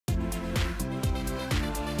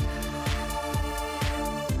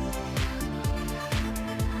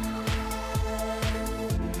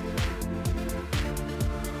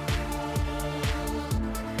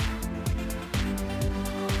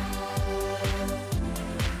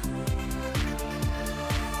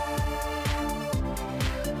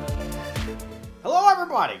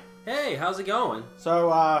everybody. Hey, how's it going?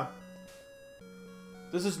 So,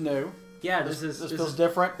 this is new. Yeah, this feels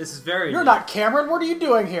different. This is very You're new. not Cameron. What are you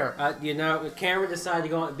doing here? You know, Cameron decided to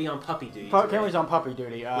go be on puppy duty. Cameron's on puppy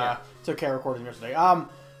duty. Yeah. It's okay recording yesterday.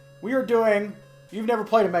 We are doing... You've never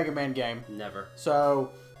played a Mega Man game. Never.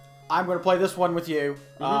 So, I'm going to play this one with you.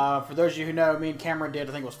 For those of you who know, me and Cameron did,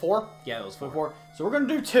 I think it was 4? Yeah, it was 4. So we're going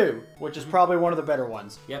to do 2, which is probably one of the better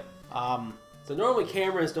ones. Yep. So normally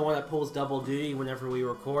Cameron is the one that pulls double duty whenever we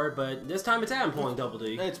record, but this time it's Adam pulling double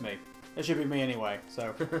duty. It's me. It should be me anyway.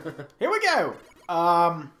 So, here we go.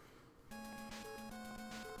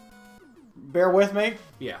 Bear with me.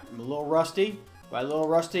 Yeah. I'm a little rusty. By a little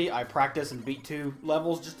rusty, I practiced and beat 2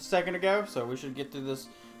 levels just a second ago, so we should get through this.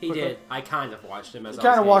 He quickly. did. I kind of watched him as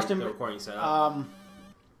I was getting the recording set up.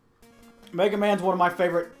 Mega Man's one of my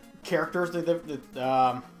favorite characters. I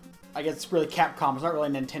guess it's really Capcom. It's not really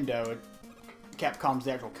Nintendo. Capcom's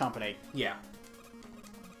the actual company. Yeah.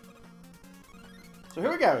 So here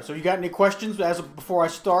we go. So you got any questions before I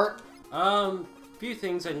start? Few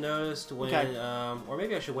things I noticed when, or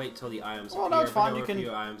maybe I should wait till the items appear. Well, no, it's fine. You can.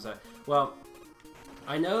 Few items. Well,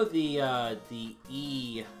 I know the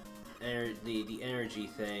energy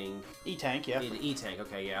thing. E-Tank, yeah. The E-Tank.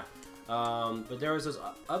 Okay, yeah. But there was those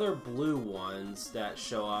other blue ones that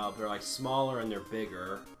show up. They're like smaller and they're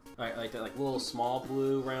bigger. Like little small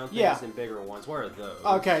blue round things and bigger ones. What are those?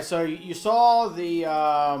 Okay, so you saw the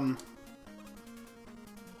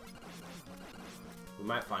We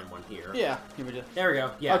might find one here. Yeah, here we go. There we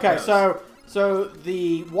go. Yeah. Okay, so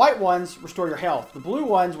the white ones restore your health. The blue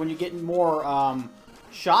ones, when you get more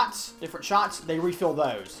different shots, they refill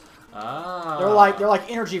those. Ah. They're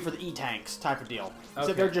like energy for the E-Tanks type of deal. Okay.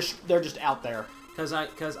 So they're just out there.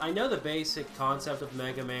 Because I know the basic concept of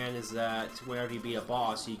Mega Man is that whenever you beat a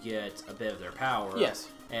boss, you get a bit of their power. Yes.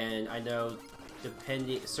 And I know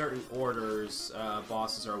certain orders,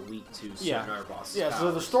 bosses are weak to certain other bosses. Yeah. powers.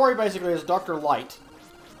 So the story basically is Dr. Light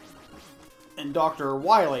and Dr.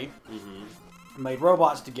 Wily made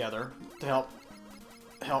robots together to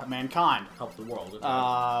help mankind. Help the world.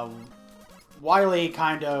 Wily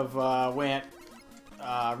kind of went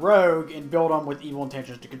rogue and built them with evil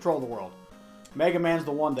intentions to control the world. Mega Man's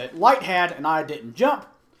the one that Light had, and I didn't jump,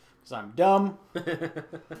 because I'm dumb.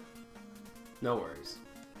 No worries.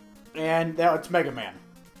 And now it's Mega Man.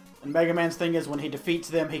 And Mega Man's thing is when he defeats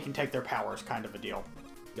them, he can take their powers, kind of a deal.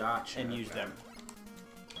 Gotcha. And use them.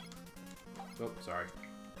 Oh, sorry.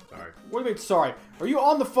 Sorry. What do you mean, sorry? Are you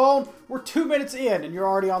on the phone? We're 2 minutes in, and you're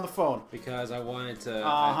already on the phone. Because I wanted to...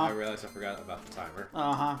 I realized I forgot about the timer.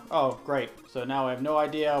 Oh, great. So now I have no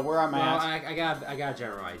idea where I'm at. I got a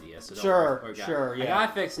general idea. So Sure, yeah. yeah. I got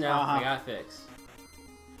it fixed now. I got it fixed.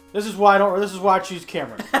 This is why I choose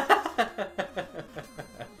Cameron.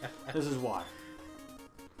 This is why.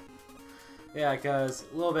 Yeah, because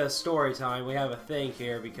a little bit of story time. We have a thing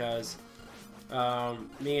here because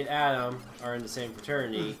me and Adam are in the same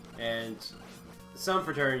fraternity, and some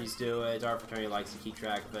fraternities do it. Our fraternity likes to keep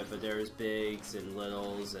track of it, but there's bigs and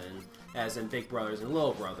littles, and as in big brothers and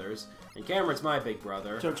little brothers. And Cameron's my big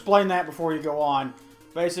brother. To explain that before you go on,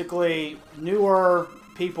 basically, newer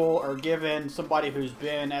people are given somebody who's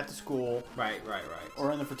been at the school. Right.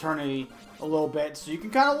 Or in the fraternity a little bit, so you can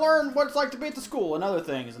kind of learn what it's like to be at the school and other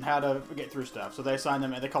things and how to get through stuff. So they assign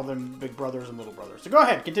them, and they call them big brothers and little brothers. So go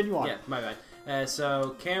ahead, continue on. Yeah, my bad.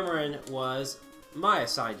 So Cameron was my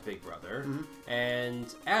assigned big brother,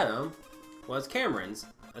 and Adam was Cameron's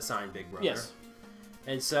assigned big brother. Yes.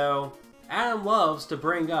 And so Adam loves to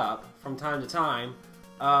bring up from time to time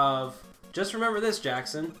of, just remember this,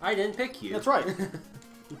 Jackson, I didn't pick you. That's right.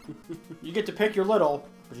 You get to pick your little,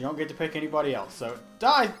 but you don't get to pick anybody else. So,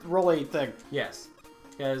 really thing. Yes.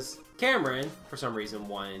 Because Cameron, for some reason,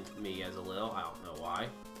 wanted me as a little. I don't know why.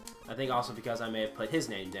 I think also because I may have put his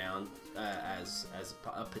name down as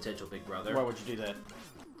a potential big brother. Why would you do that?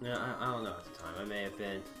 No, I don't know at the time. I may have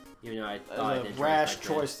been, even though I thought I That was didn't. a rash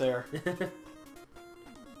choice there.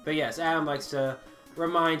 But yes, Adam likes to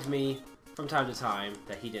remind me from time to time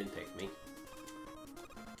that he didn't pick me.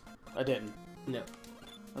 I didn't. No.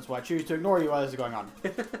 That's why I choose to ignore you while this is going on.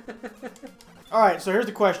 Alright, so here's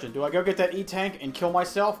the question. Do I go get that E-Tank and kill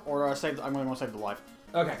myself, or do I save I'm going to save the life?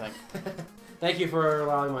 Okay. Thank you for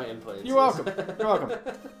allowing my input. You're welcome. You're welcome.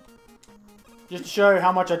 Just to show you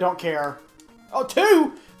how much I don't care. Oh,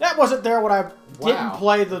 2? That wasn't there when I didn't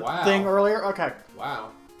play the thing earlier? Okay.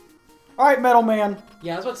 Wow. Alright, Metal Man.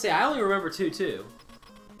 Yeah, I was about to say, I only remember 2, too.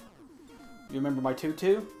 You remember my 2-2?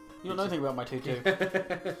 You don't know anything about my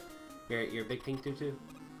 2-2. Your big pink 2-2?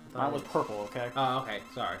 Mine was purple, okay? Oh, okay.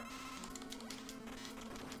 Sorry.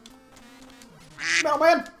 Metal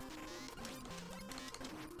Man!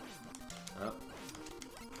 Oh.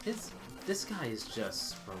 This guy is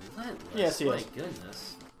just relentless. Yes, he is. My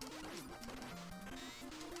goodness.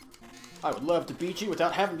 I would love to beat you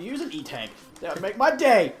without having to use an E-Tank. That would make my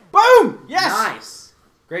day. Boom! Yes! Nice.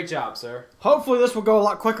 Great job, sir. Hopefully this will go a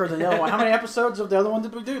lot quicker than the other one. How many episodes of the other one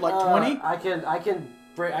did we do? Like 20? I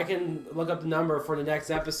can look up the number for the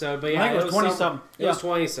next episode, but yeah, I think it was 20-something. It was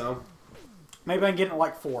 20-some. Maybe I can get it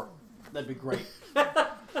like 4. That'd be great.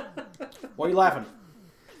 Why are you laughing?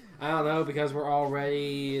 I don't know, because we're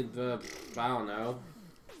already, I don't know,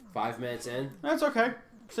 5 minutes in. That's okay.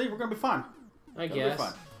 See, we're going to be fine. I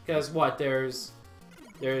guess. Because what, there's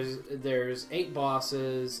 8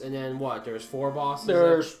 bosses, and then what, there's 4 bosses?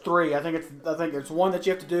 There's 3. I think it's one that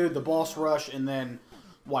you have to do, the boss rush, and then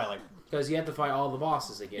Wily. Because you have to fight all the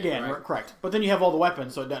bosses again, yeah, right? Correct. But then you have all the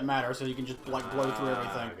weapons, so it doesn't matter, so you can just like blow through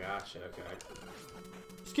everything. Gotcha, okay.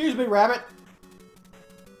 Excuse me, rabbit.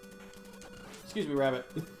 Excuse me, rabbit.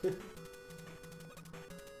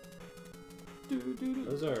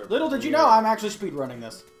 Those are Little did you know I'm actually speedrunning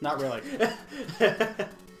this. Not really. But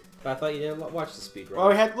I thought you didn't watch the speedrun. Well,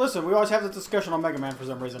 we always have this discussion on Mega Man for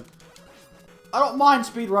some reason. I don't mind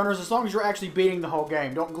speedrunners as long as you're actually beating the whole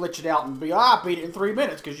game. Don't glitch it out and be, I beat it in 3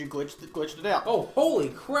 minutes because you glitched it out. Oh, holy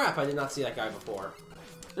crap, I did not see that guy before.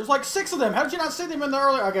 There's like 6 of them. How did you not see them in the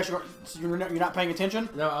earlier? I guess you're not paying attention?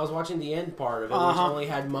 No, I was watching the end part of it, which only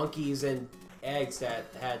had monkeys and eggs that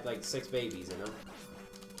had like 6 babies in them.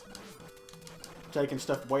 Taking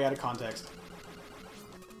stuff way out of context.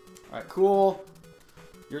 Alright, cool.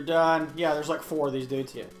 You're done. Yeah, there's like 4 of these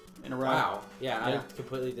dudes. Yeah. In a row. Wow. Yeah, I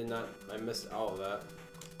completely did not. I missed all of that.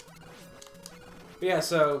 But yeah,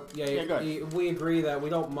 so we agree that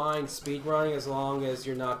we don't mind speedrunning as long as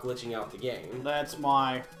you're not glitching out the game. That's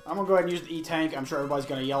my. I'm gonna go ahead and use the E-Tank. I'm sure everybody's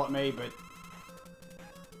gonna yell at me, but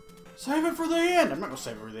save it for the end. I'm not gonna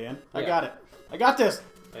save it for the end. I got it. I got this.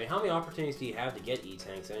 I mean, how many opportunities do you have to get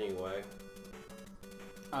E-Tanks anyway?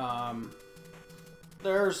 I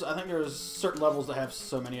think there's certain levels that have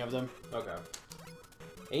so many of them. Okay.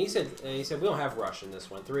 And you said we don't have Rush in this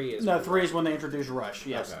one. 3 is. No, 3 is when they introduce Rush.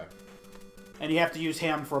 Yes. Okay. And you have to use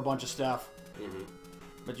him for a bunch of stuff. Mm-hmm.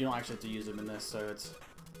 But you don't actually have to use him in this, so it's.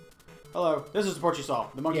 Hello. This is what you saw.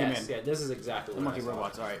 The monkey men. Yeah, this is exactly the what monkey I saw.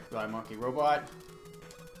 robots. All right, bye, monkey robot.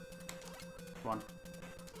 Come on.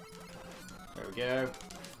 There we go.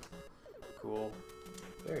 Cool.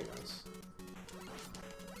 Very nice.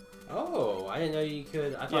 Oh, I didn't know you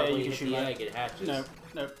could. I thought when you hit the egg, it hatches.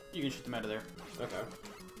 No, you can shoot them out of there. Okay.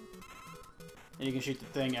 And you can shoot the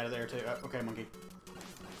thing out of there too. Oh, okay, monkey.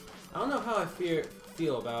 I don't know how I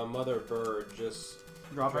feel about a mother bird just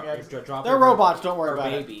dropping eggs. Dropping They're robots. Don't worry about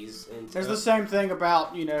babies. it. There's the same thing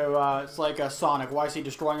about it's like a Sonic. Why is he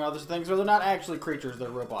destroying other things? Well, they're not actually creatures. They're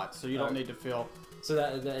robots. So you don't need to feel. So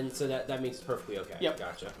that makes it perfectly okay. Yep.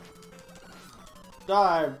 Gotcha.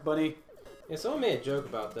 Die, bunny. Yeah, someone made a joke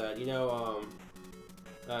about that. You know,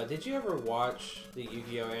 did you ever watch the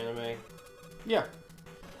Yu-Gi-Oh anime? Yeah.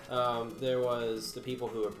 There was the people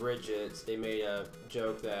who abridged it. They made a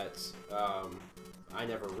joke that I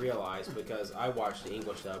never realized because I watched the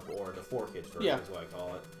English dub or the 4Kids version is what I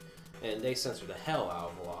call it, and they censor the hell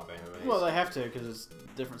out of a lot of animes. Well, they have to because it's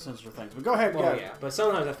different censor things. But go ahead, go. Yeah, but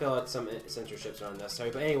sometimes I feel like some censorships are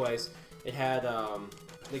unnecessary. But anyways, it had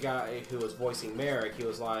the guy who was voicing Merrick. He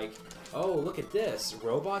was like, "Oh, look at this!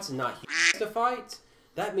 Robots and not humans to fight.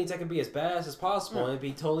 That means I can be as badass as possible, and it'd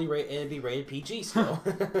be totally rated PG still."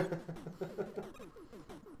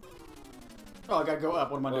 Oh, I gotta go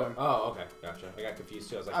up. What am I doing? Oh, okay, gotcha. I got confused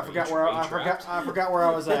too. I was like, I forgot where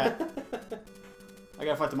I was at. I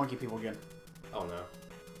gotta fight the monkey people again. Oh no.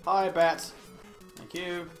 Hi, bats. Thank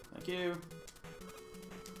you. Thank you.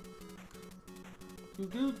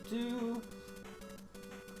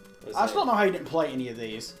 I still don't know how you didn't play any of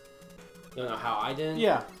these. You don't know how I didn't?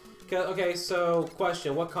 Yeah. Okay, so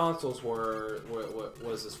question: what consoles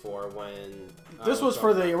was this for when? This was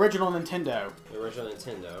for the original Nintendo. The original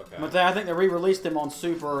Nintendo, okay. But then I think they re-released them on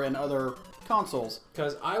Super and other consoles.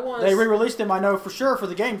 Because I want. They re-released them, I know for sure, for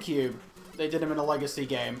the GameCube. They did them in a Legacy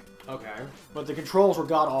game. Okay. But the controls were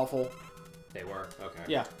god awful. They were okay.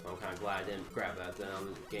 Yeah. I'm kind of glad I didn't grab that then on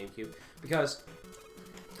the GameCube because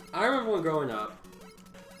I remember when growing up.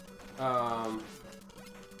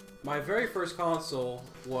 My very first console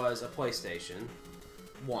was a PlayStation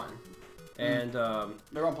 1. And, they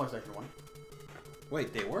were on PlayStation 1.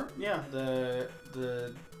 Wait, they were? Yeah,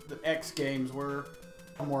 the X games were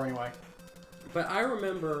more anyway. But I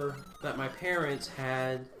remember that my parents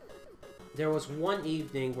had... There was one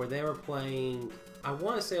evening where they were playing... I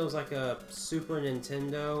want to say it was like a Super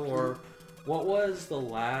Nintendo, or... What was the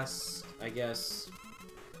last, I guess...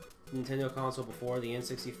 Nintendo console before the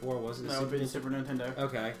N64? Was it the That would be the Super Nintendo.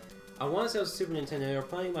 Okay. I want to say it was Super Nintendo. They were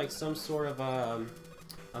playing like some sort of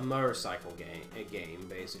a motorcycle game,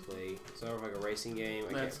 basically. Sort of like a racing game.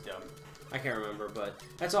 That's dumb. I can't remember, but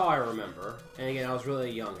that's all I remember. And again, I was really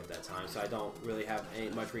young at that time, so I don't really have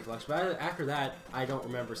much recollection. But after that, I don't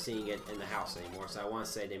remember seeing it in the house anymore. So I want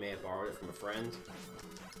to say they may have borrowed it from a friend.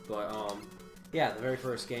 But yeah, the very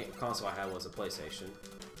first console I had was a PlayStation,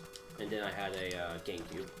 and then I had a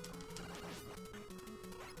GameCube.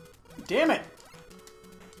 Damn it!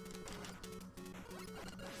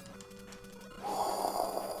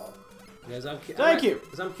 Thank you.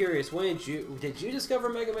 Because I'm curious, when did you discover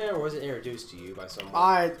Mega Man, or was it introduced to you by someone?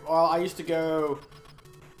 I used to go.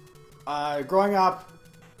 Growing up,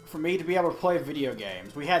 for me to be able to play video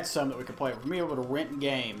games, we had some that we could play. For me to be able to rent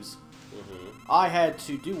games, I had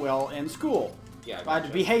to do well in school. Yeah, I had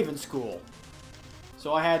to behave in school.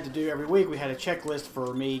 So I had to do every week. We had a checklist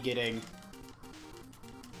for me getting.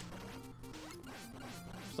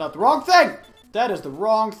 It's not the wrong thing. That is the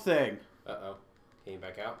wrong thing. Uh-oh. Came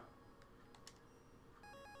back out.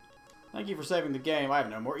 Thank you for saving the game. I have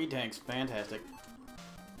no more E-tanks. Fantastic.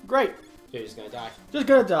 Great. You're just gonna die. Just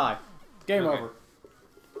gonna die. Game Okay. over.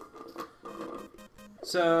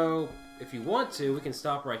 So, if you want to, we can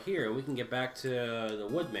stop right here, and we can get back to the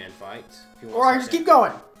Woodman fight. If you want Or I just keep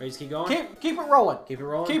going. Or just keep going? Keep it rolling. Keep it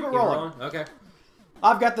rolling? Keep it rolling. Okay.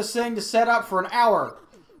 I've got this thing to set up for an hour.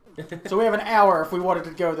 So we have an hour if we wanted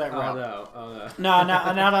to go that route. Oh no, oh no. No,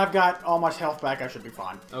 now that I've got all my health back, I should be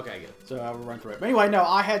fine. Okay, good. So I will run through it. But anyway, no,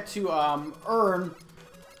 I had to earn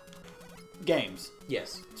games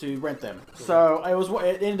Yes. to rent them. So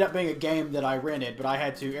it ended up being a game that I rented, but I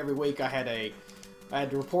had to every week I had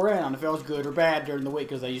to report in on if it was good or bad during the week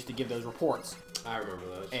because they used to give those reports. I remember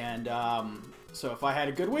those. And so if I had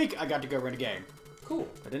a good week, I got to go rent a game. Cool.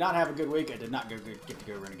 If I did not have a good week, I did not get to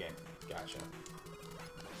go rent a game. Gotcha.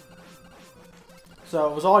 So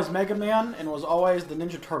it was always Mega Man and it was always the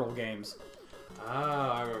Ninja Turtle games.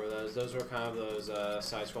 Ah, I remember those. Those were kind of those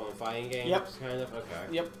side-scrolling fighting games, Yep. kind of? Okay.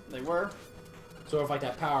 Yep, they were. Sort of like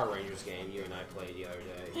that Power Rangers game you and I played the other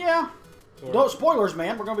day. Yeah. Sort Don't of. spoilers,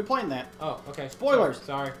 man. We're gonna be playing that. Oh, okay. Spoilers.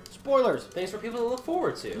 Sorry. Spoilers. Things for people to look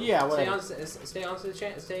forward to. Yeah, whatever. Stay on to the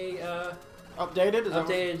channel. Stay Updated? Is that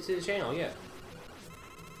updated to the channel, yeah.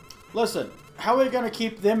 Listen, how are we gonna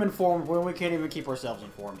keep them informed when we can't even keep ourselves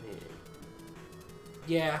informed?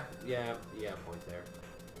 Yeah, point there.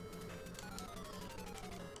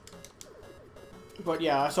 But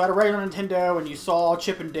yeah, so I had a regular Nintendo, and you saw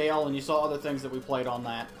Chip and Dale, and you saw other things that we played on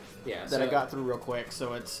that. Yeah, that I got through real quick.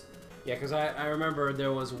 So it's yeah, because I remember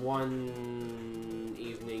there was one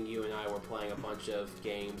evening you and I were playing a bunch of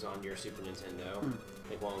games on your Super Nintendo. I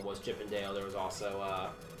think one was Chip and Dale. There was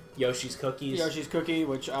also Yoshi's Cookies. Yoshi's Cookie,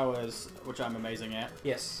 which I'm amazing at.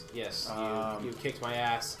 Yes. You kicked my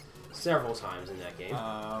ass several times in that game.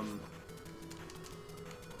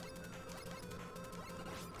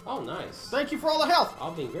 Oh, nice. Thank you for all the health.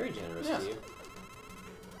 I'm being very generous Yes. to you.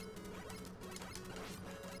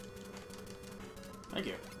 Thank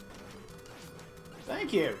you.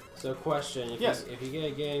 Thank you. So, question: Yes. if you get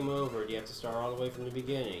a game over, do you have to start all the way from the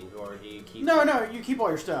beginning, or do you keep? No, you keep all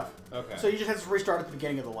your stuff. Okay. So you just have to restart at the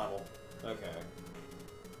beginning of the level. Okay.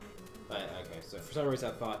 Okay. So for some reason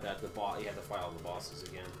I thought that you had to fight all the bosses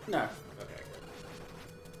again. No. Okay.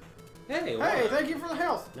 Good. Hey. Hey, wow. thank you for the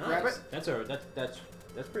health. Nice. Grab it.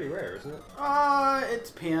 That's pretty rare, isn't it? It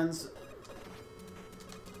depends.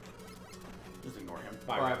 Just ignore him.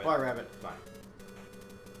 Bye, Rabbit. Bye, Rabbit. Bye.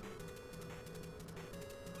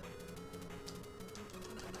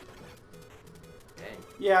 Dang.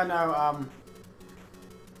 Yeah, no,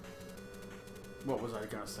 what was I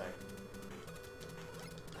gonna say?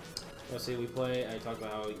 Let's see, I talked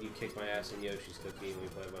about how you kicked my ass in Yoshi's Cookie, and we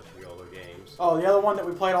played a bunch of your older games. Oh, the other one that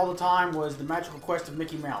we played all the time was The Magical Quest of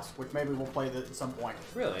Mickey Mouse, which maybe we'll play at some point.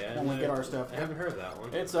 Really? When we get our stuff. I haven't heard that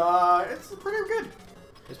one. It's pretty good.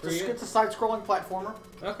 It's pretty good? It's a side-scrolling platformer.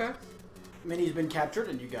 Okay. Minnie's been captured,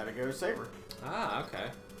 and you gotta go save her. Ah, okay.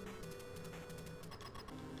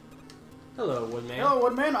 Hello, Woodman. Hello,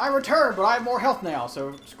 Woodman. I returned, but I have more health now,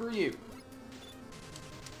 so screw you.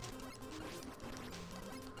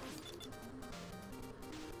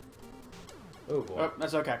 Oh, boy. Oh,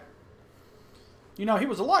 that's okay. You know, he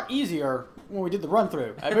was a lot easier when we did the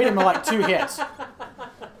run-through. I beat him in like 2 hits.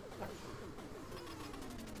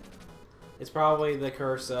 It's probably the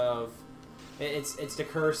curse of... It's the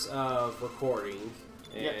curse of recording,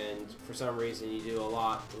 and for some reason you do a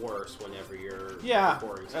lot worse whenever you're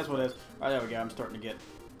recording. That's what it is. All right, there we go. I'm starting to get...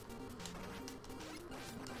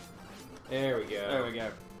 There we go. There we go.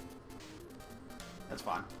 That's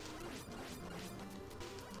fine.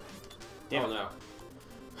 Damn oh no.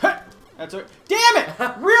 That's it. Damn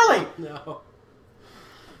it! Really? No.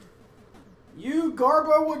 You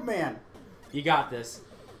Garbo Woodman. You got this.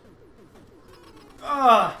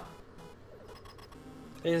 Ugh.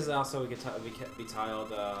 This is also be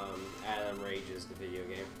titled Adam Rages the video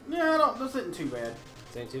game. Yeah, this isn't too bad.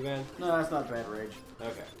 This ain't too bad? No, that's not bad rage.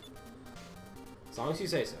 Okay. As long as you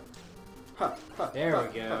say so. There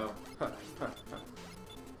we go.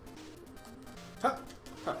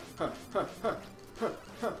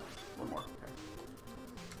 One more. Okay.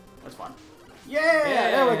 That's fine. Yeah,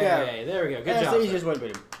 there we go. There we go. Good That's job. the easiest way to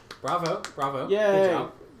beat him. Bravo, bravo. Yay. Good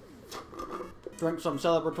job. Drink some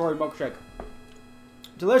celebratory milkshake.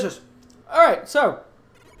 Delicious. Alright, so.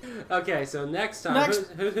 Okay, so next time,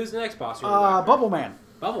 who's the next boss? Bubble Man.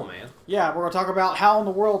 Bubble Man? Yeah, we're going to talk about how in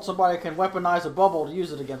the world somebody can weaponize a bubble to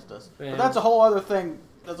use it against us. Yeah. But that's a whole other thing.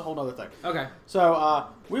 That's a whole other thing. Okay. So,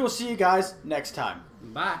 we will see you guys next time.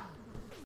 Bye.